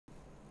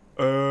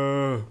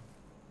Uh,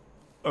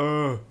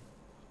 uh,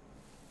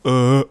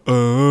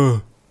 uh.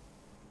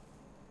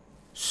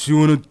 She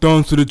wanna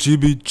dance to the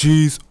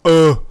GBGs,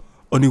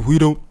 and if we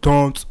don't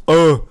dance,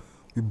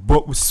 we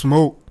butt with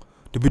smoke.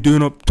 They be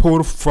doing up Tour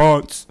de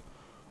France.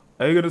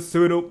 Are you gonna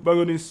sit up back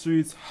on these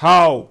streets?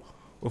 How?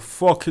 We're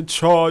fucking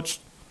charged.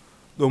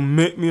 Don't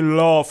make me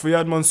laugh. We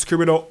had man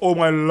screaming out, oh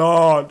my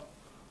lord.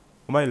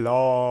 Oh my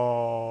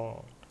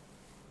lord.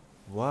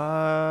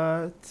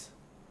 What?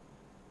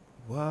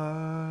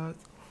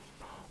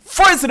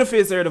 Voice in the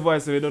face here, the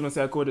voice. So you don't know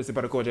say I code this,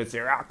 but I code it,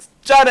 rocks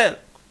channel.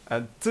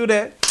 And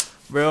today,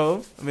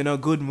 bro, I'm in a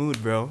good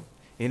mood, bro.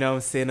 You know what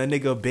I'm saying? A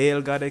nigga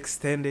bail got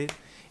extended.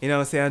 You know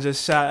what I'm saying? I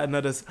just shot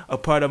a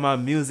part of my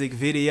music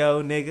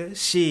video, nigga.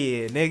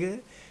 Shit,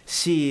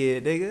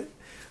 nigga.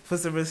 Put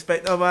some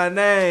respect on my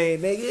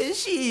name, nigga.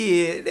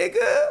 Shit,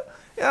 nigga.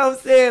 You know what I'm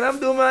saying? I'm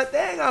doing my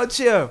thing out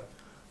here.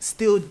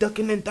 Still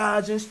ducking and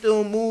dodging,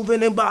 still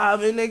moving and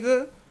bobbing,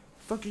 nigga.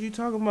 Fuck are you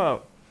talking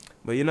about?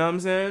 But you know what I'm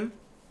saying?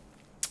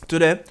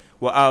 Today,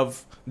 we'll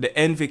have the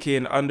Envy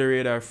Caine Under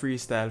Radar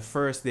Freestyle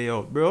first day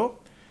out, bro.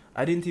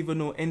 I didn't even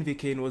know Envy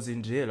Caine was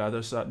in jail. I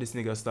just thought this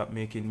nigga stopped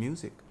making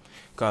music.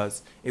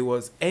 Cause it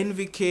was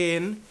Envy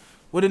Caine.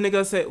 What the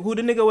nigga say? Who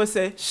the nigga would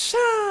say?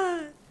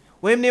 Shine.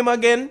 What him name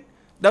again?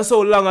 That's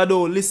how long I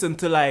don't listen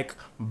to like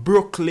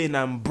Brooklyn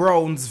and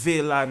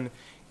Brownsville and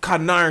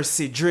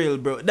Canarsie drill,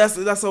 bro.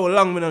 That's how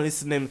long we don't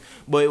listen to him.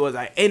 But it was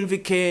like Envy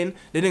Caine.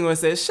 The nigga would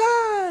say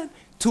Shine.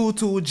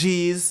 22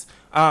 G's,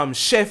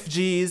 Chef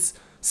G's,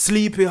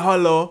 Sleepy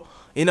Hollow.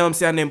 You know what I'm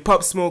saying? And then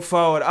Pop Smoke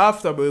Forward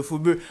after, bro. If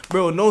we,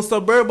 bro, No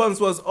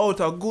Suburbans was out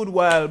a good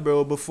while,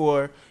 bro,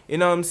 before. You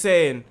know what I'm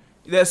saying?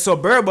 The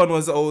Suburban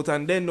was out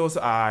and then you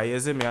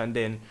see me? And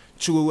then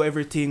through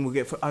everything we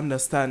get to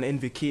understand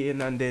Envy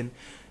Caine. And then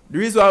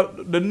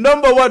the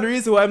number one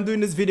reason why I'm doing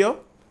this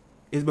video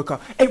is because,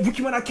 hey,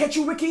 Ricky, when I catch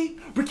you, Ricky.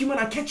 Ricky, when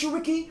I catch you,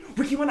 Ricky.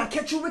 Ricky, when I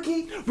catch you,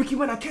 Ricky. Ricky,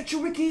 when I catch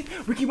you, Ricky.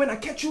 Ricky, when I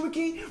catch you,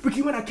 Ricky.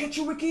 Ricky, when I catch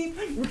you, Ricky.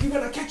 Ricky,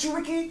 when I catch you,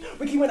 Ricky.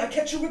 Ricky, when I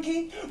catch you,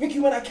 Ricky. Ricky,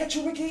 when I catch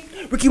you, Ricky.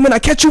 Ricky, when I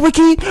catch you,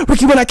 Ricky.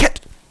 Ricky, when I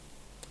catch.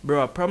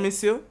 Bro, I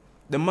promise you,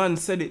 the man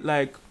said it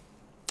like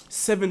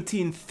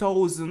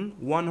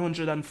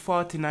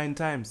 17,149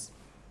 times.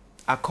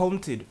 I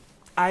counted.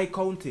 I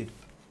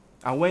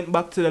went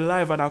back to the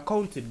live and I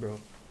counted, bro.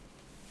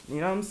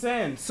 You know what I'm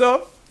saying?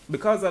 So,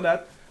 because of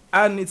that,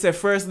 and it's a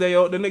first day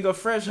out, the nigga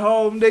fresh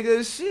home,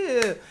 nigga,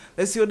 shit.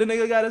 Let's see what the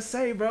nigga gotta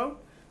say, bro.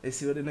 You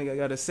know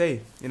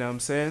what I'm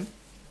saying?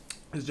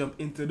 Let's jump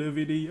into the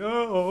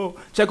video.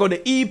 Check out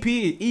the EP.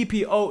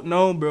 EP out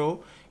now,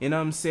 bro. You know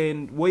what I'm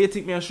saying? What you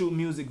think me I shoot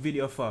music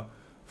video for?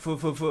 For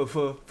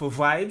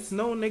vibes?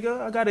 No,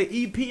 nigga. I got an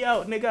EP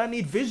out, nigga. I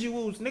need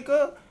visuals,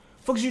 nigga.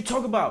 Fuck you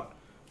talk about,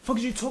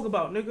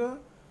 nigga.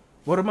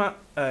 What am I?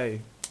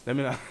 Hey, let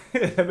me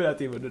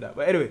not even do that.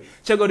 But anyway,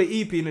 check out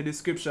the EP in the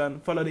description.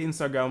 Follow the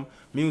Instagram,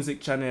 music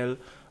channel,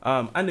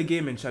 and the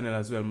gaming channel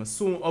as well. I'm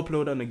soon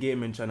upload on the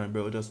gaming channel,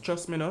 bro. Just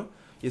trust me now.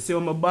 You see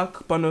on my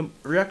back on the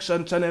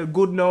reaction channel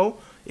good now.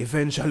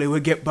 Eventually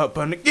we get back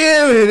on the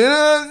gaming, you know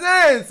what I'm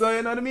saying? So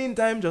in the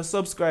meantime, just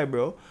subscribe,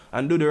 bro,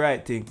 and do the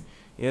right thing.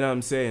 You know what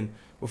I'm saying?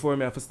 Before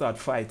me have to start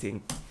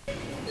fighting.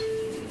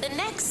 The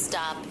next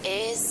stop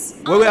is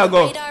where we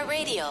go? Radar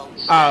Radio.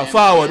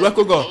 Forward. Where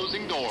could go?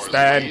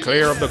 Stand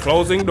clear of the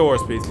closing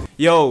doors, please.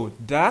 Yo,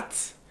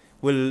 that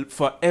will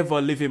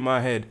forever live in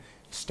my head.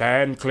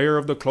 Stand clear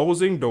of the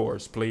closing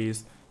doors,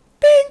 please.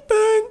 Bing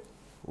bang.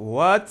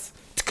 What?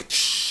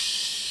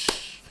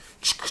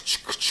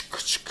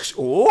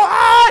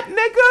 What,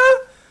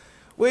 nigga?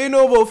 We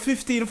know about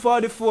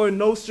 1544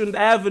 Nostrand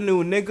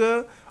Avenue,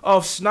 nigga.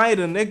 Off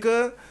Schneider,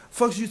 nigga.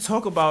 Fuck you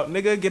talk about,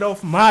 nigga. Get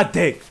off my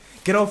dick.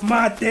 Get off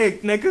my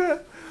dick,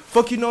 nigga.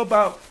 Fuck you know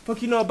about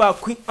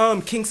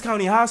Kings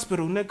County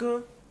Hospital,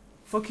 nigga.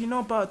 Fuck you know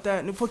about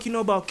that. Fuck you know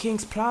about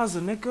Kings Plaza,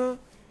 nigga.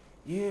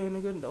 Yeah,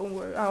 nigga, don't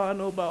worry. I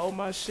know about all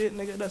my shit,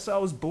 nigga. That's how I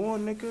was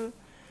born, nigga.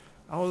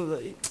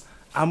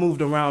 I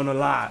moved around a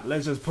lot.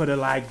 Let's just put it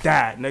like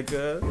that,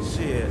 nigga.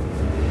 Shit.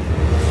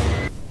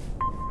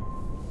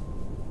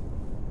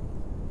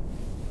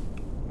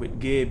 With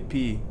Gabe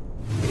P.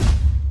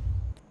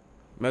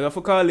 Maybe if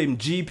I call him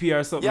GP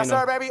or something. Yes,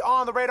 sir, baby.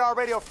 On the Radar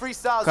Radio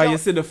Freestyle. Cause you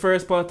see the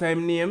first part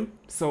time name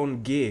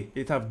sound gay.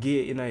 It have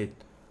gay in it.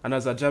 And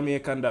as a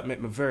Jamaican, that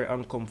make me very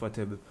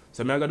uncomfortable.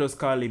 So I'm gonna just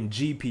call him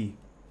GP.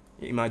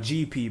 My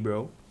GP,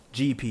 bro.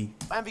 GP.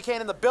 Envy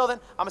Caine in the building.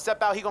 I'm gonna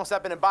step out. He gonna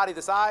step in and body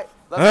this, alright?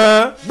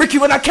 Ricky,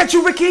 when I catch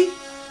you, Ricky.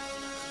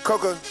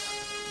 Coca.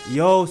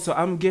 Yo, so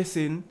I'm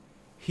guessing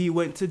he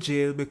went to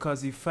jail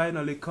because he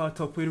finally caught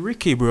up with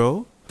Ricky,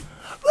 bro.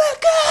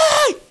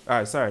 Ricky!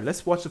 Alright, sorry.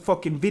 Let's watch the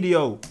fucking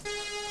video.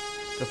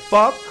 The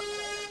fuck?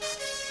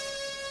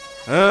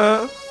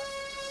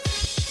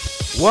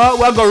 What?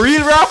 What? Go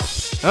real rap?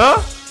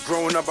 Huh?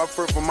 Growing up, I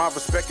fought for my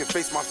respect and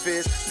face my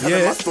fears.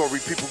 Telling my story,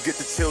 people get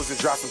the chills and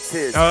drop some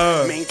tears.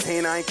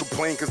 Maintain, I ain't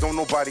complain, cause don't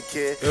nobody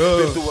care.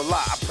 Been through a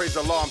lot, I praise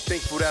Allah, I'm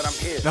thankful that I'm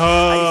here.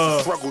 I used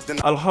to struggle, then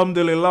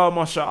Alhamdulillah,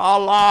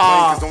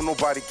 mashallah. cause don't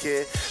nobody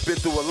care. Been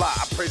through a lot,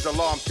 I praise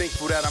Allah, I'm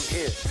thankful that I'm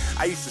here.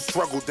 I used to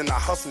struggle, then I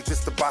hustled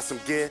just to buy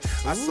some gear.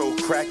 I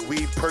sold crack,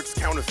 weed, perks,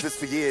 counterfeits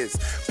for years.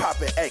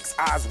 Poppin' X,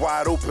 eyes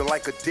wide open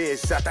like a deer.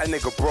 Shot that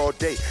nigga broad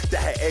day, that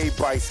had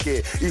everybody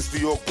scared. East New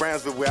York,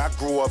 Brownsville, where I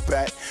grew up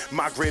at.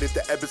 Migrated to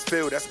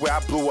Ebbsfield, that's where I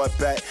blew up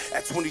at.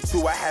 At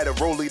 22, I had a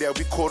rollie that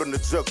we caught on the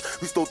juke.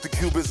 We stole the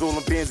Cubans, all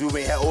the bands, we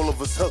ain't had all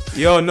of us hooked.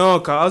 Yo, no,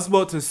 cause I was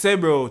about to say,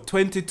 bro,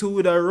 22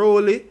 with a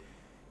rollie.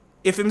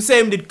 If him say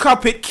him did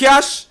cop it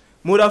cash,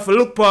 would have to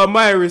look for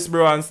my wrist,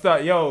 bro, and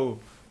start, yo,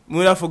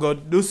 would have to go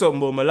do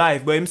something about my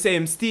life. But him say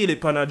him steal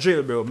it on a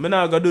drill, bro. Me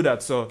not gonna do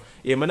that, so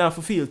yeah, me not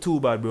feel too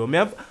bad, bro. Me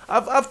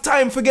have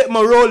time for get my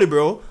rollie,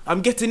 bro.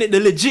 I'm getting it the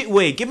legit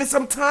way. Give me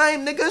some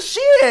time, nigga.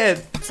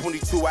 Shit.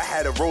 22, I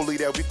had a rollie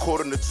that we caught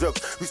on the juke.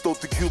 We stole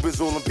the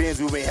Cubans, all the bands,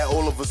 we ain't had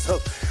all of us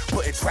hooked.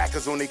 Putting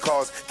trackers on their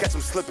cars, catch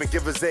them slipping,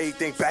 give us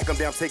everything, back them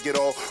down, take it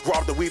all.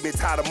 Robbed the weed,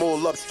 tied them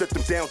all up, stripped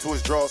them down to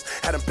his drawers.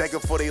 Had them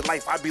begging for their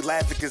life, I be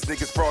laughing cause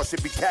niggas fraud.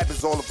 Shit be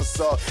cabins all of us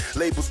saw.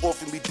 Labels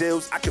offering me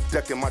deals, I kept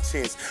ducking my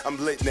chance. I'm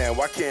lit now,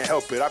 I can't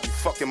help it, I be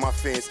fucking my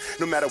fans.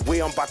 No matter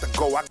where I'm about to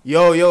go, I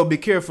Yo, be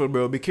careful,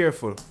 bro, be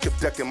careful. keep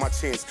ducking my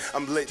chance.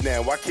 I'm lit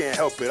now, I can't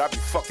help it, I be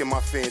fucking my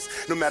fans.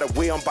 No matter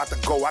where I'm about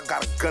to go, I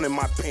got a gun in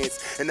my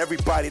pants. And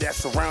everybody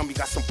that's around me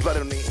got some blood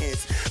on their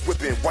hands.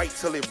 Whipping white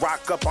till they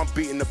rock up, I'm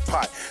beating the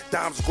pot.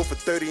 Dimes go for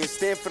 30 in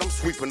Stanford, I'm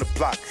sweeping the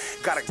block.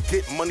 Gotta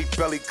get money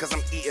belly cause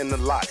I'm eating a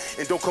lot.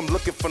 And don't come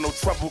looking for no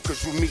trouble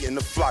cause you meeting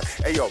the flock.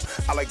 Ayo,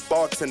 I like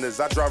bartenders,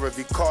 I drive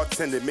every car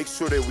tended. Make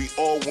sure that we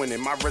all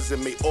winning, my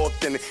resume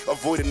authentic.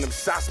 Avoiding them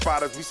shot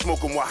spotters, we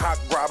smoking with hot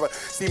grabber.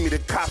 See me the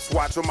cops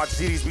watch, on my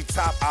GDs we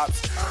top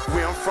ops.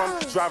 Where I'm from,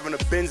 driving a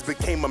Benz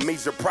became a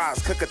major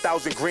prize. Cook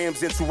 1,000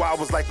 grams in 2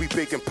 hours like we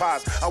baking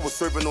pies. I was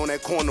serving on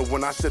that corner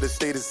when I should've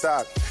stayed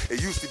inside.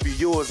 It used to be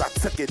yours, I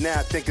took it, now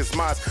I think it's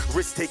mine.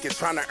 Risk taking,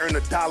 trying to earn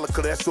 $1,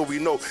 cause that's all we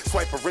know.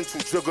 Swipe a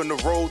rental jug on the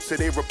road till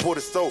they report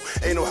a stole.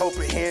 Ain't no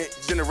helping hand,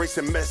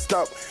 generation messed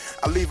up.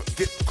 I leave,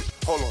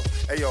 hold on,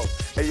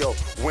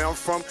 ayo, where I'm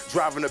from,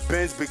 driving a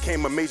Benz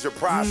became a major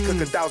prize. Cook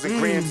 1,000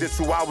 grams in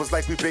 2 hours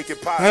like we baking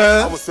pies.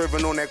 I was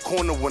serving on that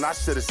corner when I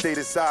should've stayed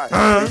inside.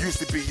 It used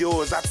to be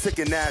yours, I took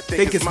it, now I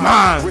think it's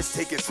mine. Risk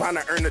taking, trying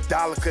to earn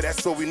 $1, cause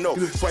that's all we know.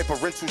 Swipe a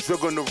rental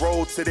jug on the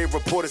road till they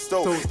report a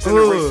stole.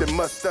 Generation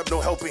must up,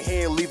 no helping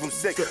hand, leave them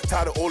sick.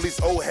 Tired of all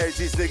these old heads,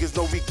 these niggas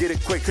know we get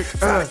it quick.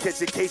 Tired of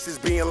catching cases,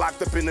 being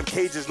locked up in them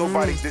cages.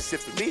 Nobody did shit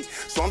for me,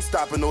 so I'm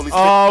stopping all these.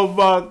 Oh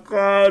my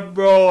god,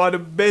 bro. The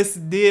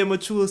best day I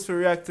choose to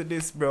react to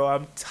this, bro.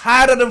 I'm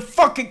tired of them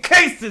fucking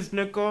cases,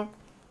 nigga.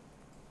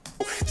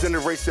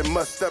 Generation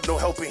must up, no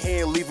helping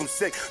hand, leave them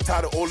sick.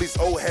 Tired of all these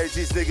old heads,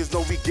 these niggas know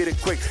we get it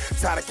quick.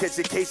 Tired of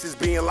catching cases,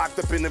 being locked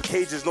up in them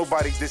cages.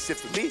 Nobody did shit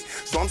for me,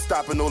 so I'm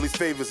stopping all these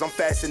favors. I'm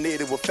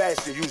fascinated with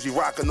fashion, usually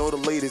rocking all the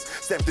latest.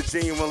 Step the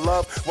genuine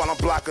love while I'm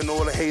blocking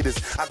all the haters.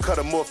 I cut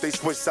them off, they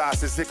switch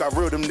sides. It's sick, I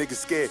real them niggas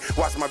scared.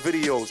 Watch my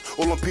videos,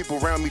 all them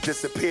people around me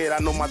disappeared. I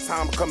know my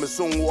time coming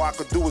soon, all I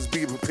could do is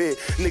be prepared.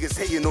 Niggas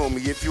hating on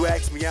me, if you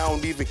ask me, I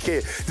don't even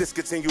care.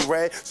 Discontinue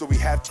red, so we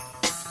have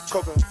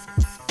Coca.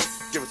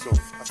 Give it to him.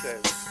 I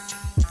said.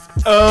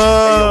 Hey,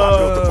 yo, I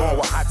built the bar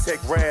with hot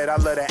tech red. I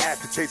let that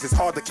aftertaste. It's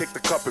hard to kick the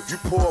cup. If you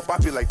pour up, I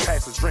be like,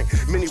 pass a drink.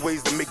 Many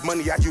ways to make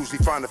money, I usually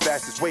find the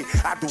fastest way.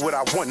 I do what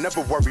I want,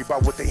 never worry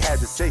about what they had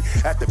to say.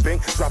 At the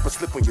bank, drop a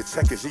slip on your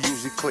checkers, you're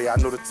usually clear.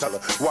 I know the teller.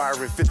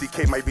 Wiring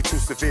 50K might be too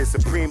severe.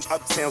 Supreme,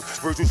 Uptowns,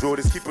 Virgil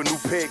Jordans, keep a new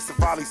peg.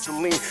 Savali,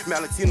 Celine,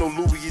 Malentino,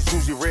 Louis is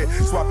usually red.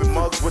 Swapping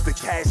mugs with the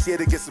cashier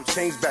to get some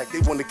change back. They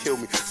want to kill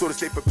me, so to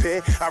stay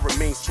prepared, I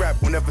remain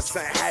strapped. Whenever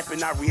something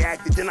happened, I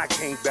reacted, then I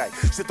came back.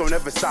 Shit don't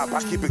ever stop,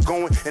 I keep it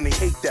going, and they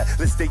hate that.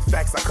 Let's state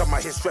facts, I cut my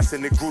hair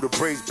stressing and grew the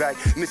braids back.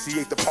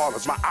 Initiate the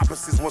parlors, my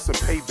opposites want some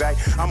payback.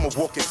 I'm a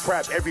walking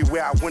trap,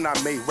 everywhere I went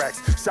I made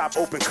racks. Shop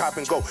open, cop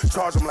and go,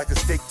 charge them like a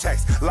steak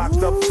tax.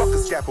 Locked up, fuck a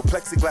scalpel,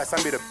 plexiglass,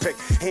 I made a pick.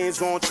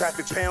 Hands on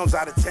traffic, pounds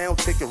out of town,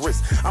 taking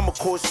risks. I'ma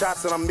call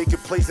shots and I'm making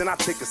plays and I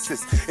take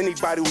assists.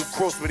 Anybody who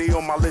cross me, they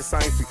on my list,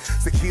 I ain't free.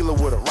 Tequila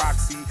with a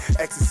Roxy,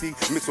 ecstasy,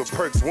 mixed with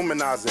perks,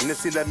 womanizer. And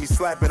if she let me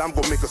slap it, I'm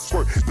gonna make a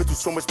squirt. Been through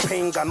so much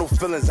pain, got no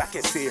feelings, I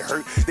can't say it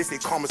hurt. They say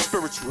karma's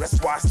spiritual, that's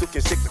why I still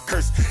can shake the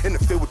curse. In the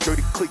field with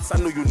dirty cleats, I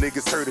know you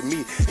niggas heard of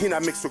me. He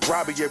not mixed with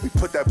robbery, yeah, we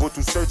put that boy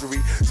through surgery.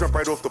 Jump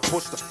right off the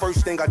porch, the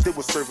first thing I did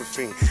was serve a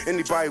fiend.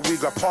 Anybody, we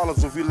got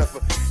problems when we left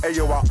her. Hey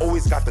yo, I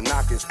always got the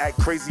knockers. Act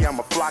crazy, I'm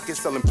a flocking,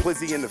 selling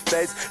plizzy in the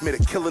feds. Made a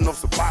killing off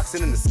some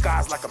boxing in the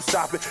skies like I'm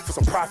shopping. For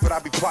some profit, I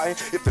be plotting.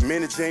 If the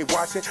manager ain't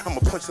watching, I'ma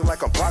punch it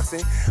like I'm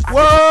boxing.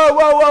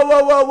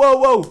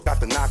 Whoa. Got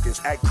the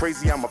knockers, act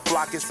crazy, I'm a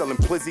flocking, selling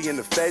plizzy in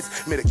the feds.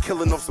 Made a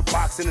killing off some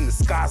boxing in the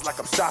skies like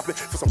I'm shopping.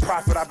 For some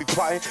profit, I be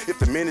plotting. If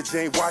the manager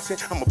ain't watching,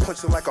 I'ma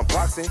punch it like I'm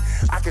boxing.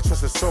 I can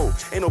trust a soul,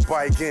 ain't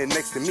nobody getting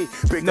next to me.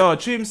 No,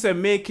 Trim said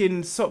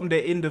making something there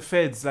in the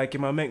feds, like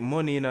him I make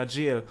money in a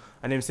jail,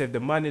 and him say if the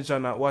manager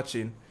not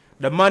watching,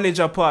 The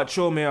manager part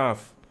throw me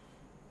off.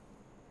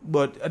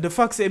 But the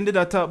fact that him did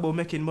that talk about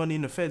making money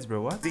in the feds,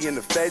 bro. What? In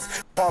the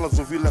feds, Harlem's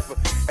when we left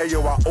for. Hey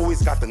yo, I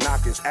always got the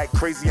knockers. Act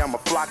crazy, I'm a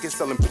flocking,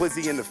 selling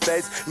plizzy in the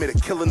feds. Made a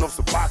killing off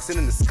some boxing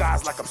in the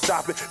skies like I'm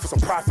shopping. For some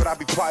profit, I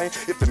be plotting.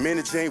 If the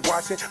manager ain't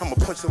watching, I'ma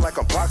punch it like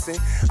I'm boxing.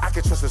 I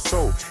can trust a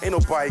soul, ain't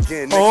nobody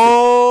getting next.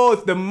 Oh,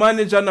 if the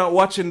manager not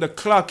watching the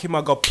clock, him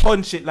I go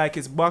punch it like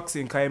it's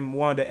boxing, cause him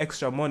want the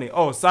extra money.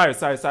 Oh, sorry.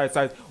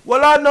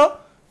 Well, I know,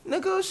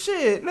 nigga,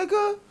 shit,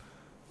 nigga,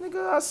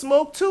 I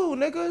smoke too,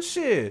 nigga,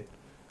 shit.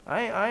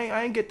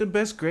 I ain't get the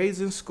best grades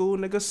in school,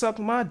 nigga. Suck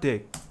my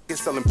dick.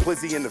 Selling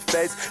plizzy in the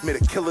feds, made a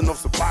killing off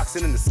some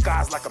boxing in the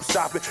skies like I'm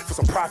shopping. For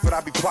some profit, I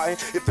be plotting.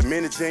 If the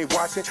manager ain't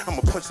watching,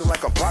 I'ma punch it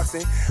like I'm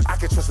boxing. I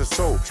can trust a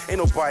soul, ain't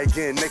nobody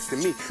getting next to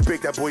me.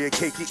 Break that boy a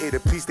cake, he ate a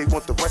piece, they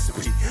want the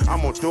recipe.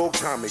 I'm on dog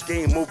time, and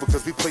game over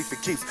cause we play for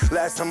keeps.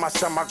 Last time I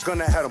shot my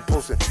gun, I had him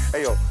posting.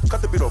 Hey yo,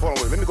 cut the beat off, hold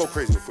on, wait, let me go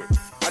crazy real quick.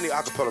 I need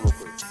acapella real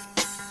quick.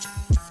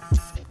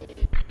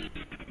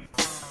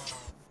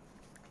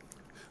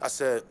 I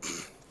said,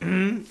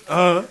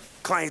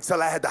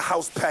 clientele, I had the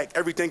house packed.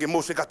 Everything in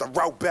motion, got the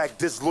route back.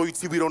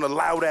 Disloyalty, we don't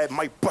allow that.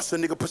 Might bust a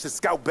nigga, push his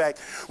scout back.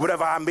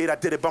 Whatever I made, I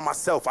did it by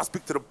myself. I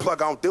speak to the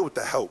plug, I don't deal with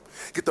the help.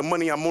 Get the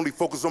money, I'm only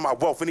focused on my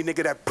wealth. Any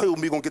nigga that play with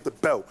me gon' get the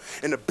belt.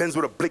 In the Benz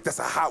with a blick, that's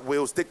a Hot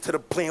Wheel. Stick to the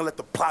plan, let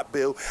the plot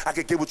build. I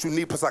can get what you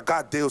need, plus I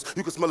got deals.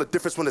 You can smell the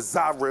difference when it's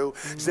real.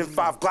 Gen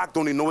 5 Glock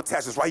don't need no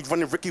attachments. Why he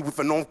running Ricky with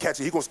a known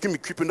catcher? He gon' skim me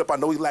creeping up, I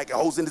know he lacking.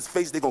 Holes in his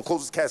face, they gon'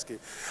 close his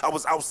casket. I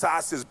was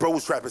outside since bro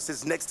was trapping.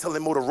 Since next tell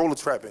him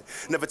Motorola trapping.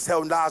 Never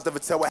tell Nas, never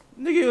tell what.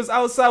 Nigga, you was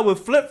outside with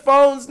flip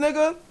phones,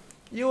 nigga.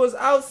 You was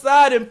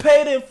outside and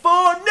paid in full,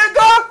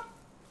 nigga.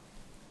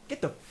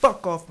 Get the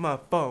fuck off my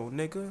phone,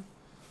 nigga.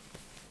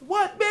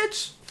 What,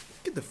 bitch?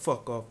 Get the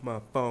fuck off my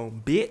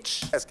phone,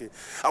 bitch.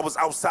 I was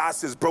outside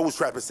since bro was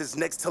trapping. Since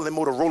next tell him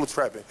Motorola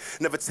trapping.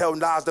 Never tell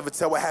Nas, never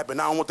tell what happened.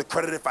 I don't want the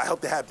credit if I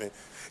helped it happen.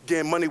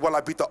 Getting money while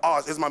I beat the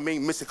odds is my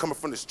main mission coming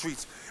from the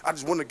streets. I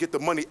just want to get the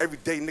money every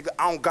day, nigga.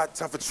 I don't got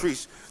time for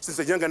treats. Since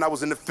a youngin' I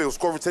was in the field,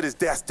 scoring to this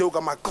day, I still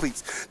got my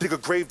cleats. Dig a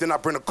grave, then I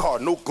bring a car.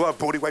 No glove,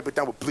 bro, they wipe it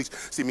down with bleach.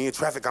 See me in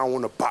traffic, I don't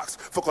want a box.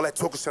 Fuck all that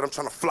talking shit, I'm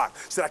trying to flock.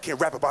 Said I can't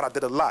rap about, I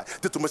did a lot.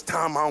 Did too much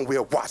time, I don't wear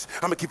a watch.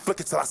 I'ma keep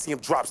flicking till I see him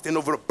drop. Stand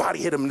over the body,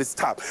 hit him in his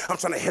top. I'm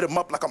trying to hit him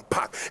up like I'm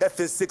Pac.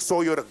 FN6,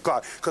 all you're the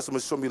God.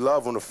 Customers show me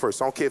love on the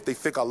first. I don't care if they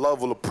think I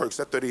love all the perks.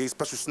 That 38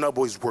 special snub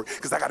boys work.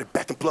 Cause I got it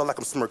back in blood like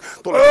I'm smirk.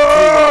 Thought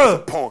I was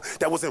a pawn.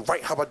 That wasn't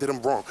right how I did him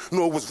wrong.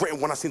 No, it was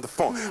written when I seen the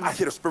phone. I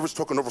hear the spirits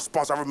talking, no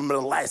response. I remember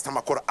the last time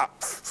I caught a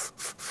op.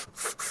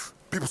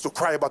 People still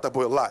cry about that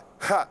boy a lot.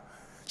 Ha!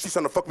 She's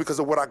trying to fuck me because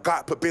of what I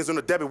got. Put bands on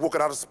the debit,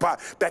 walking out of the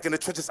spot. Back in the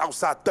trenches,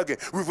 outside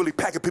thugging. We really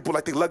packing people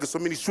like they lugging. So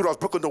many shootouts,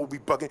 Brooklyn don't be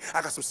bugging.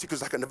 I got some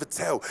secrets I can never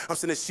tell. I'm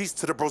sending sheets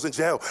to the bros in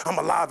jail. I'm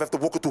alive after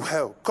walking through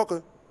hell.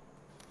 Coca.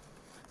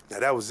 Now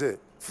that was it.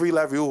 Free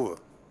Larry Hoover.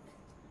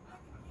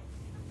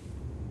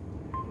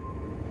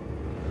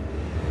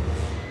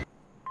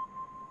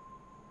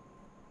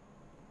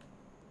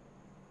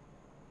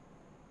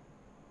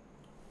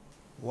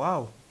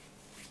 Wow.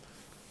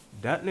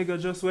 That nigga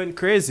just went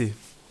crazy.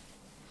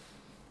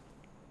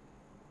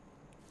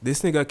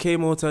 This nigga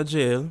came out of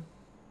jail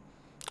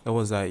and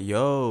was like,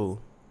 yo,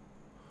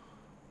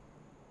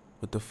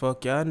 what the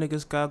fuck y'all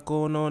niggas got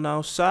going on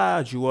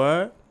outside, you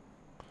heard?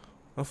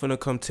 I'm finna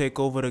come take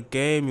over the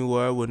game, you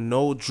heard, with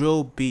no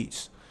drill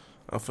beats.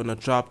 I'm finna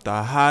drop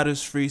the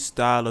hottest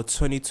freestyle of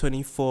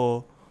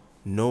 2024,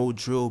 no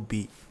drill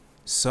beat.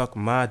 Suck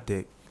my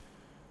dick.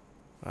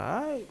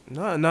 Alright,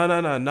 no, not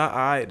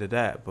alright to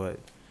that, but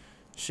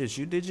shit,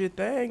 you did your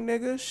thing,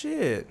 nigga,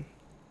 shit.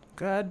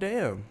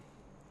 Goddamn.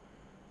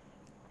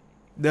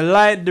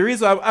 The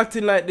reason I'm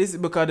acting like this is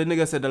because the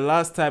nigga said the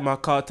last time I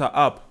caught her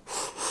up,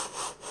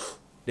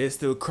 they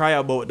still cry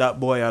about that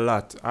boy a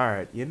lot.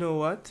 Alright, you know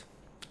what?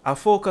 I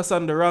focus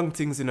on the wrong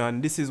things, you know,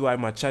 and this is why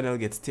my channel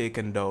gets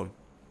taken down.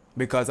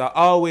 Because I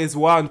always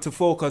want to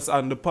focus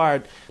on the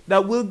part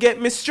that will get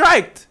me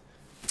striked.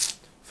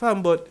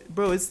 Fam, but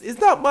bro, it's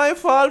not my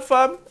fault,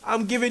 fam.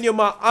 I'm giving you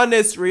my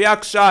honest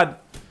reaction.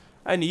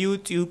 And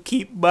YouTube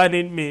keep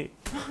banning me.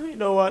 You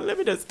know what? Let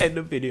me just end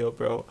the video,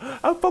 bro.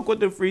 I'll fuck with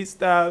the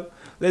freestyle.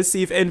 Let's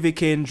see if Envy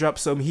Caine drop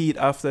some heat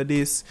after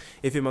this.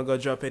 If him gonna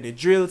drop any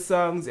drill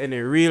songs, any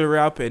real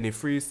rap, any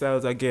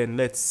freestyles again.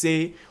 Let's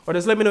see. Or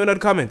just let me know in the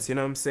comments. You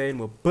know what I'm saying?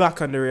 We're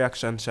back on the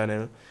reaction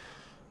channel.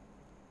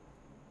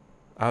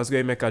 I was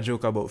going to make a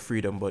joke about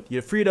freedom, but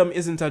your freedom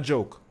isn't a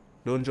joke.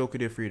 Don't joke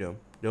with your freedom.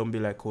 Don't be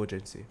like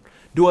kogency.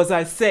 Do as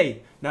I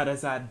say, not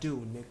as I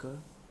do, nigga.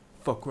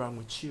 Fuck wrong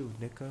with you,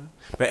 nigga.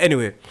 But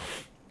anyway,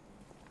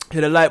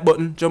 hit the like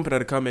button, jump into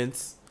the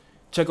comments.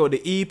 Check out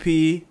the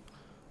EP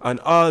on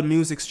all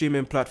music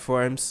streaming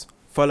platforms.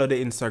 Follow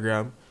the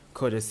Instagram.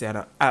 Kogency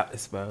and out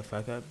this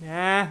motherfucker.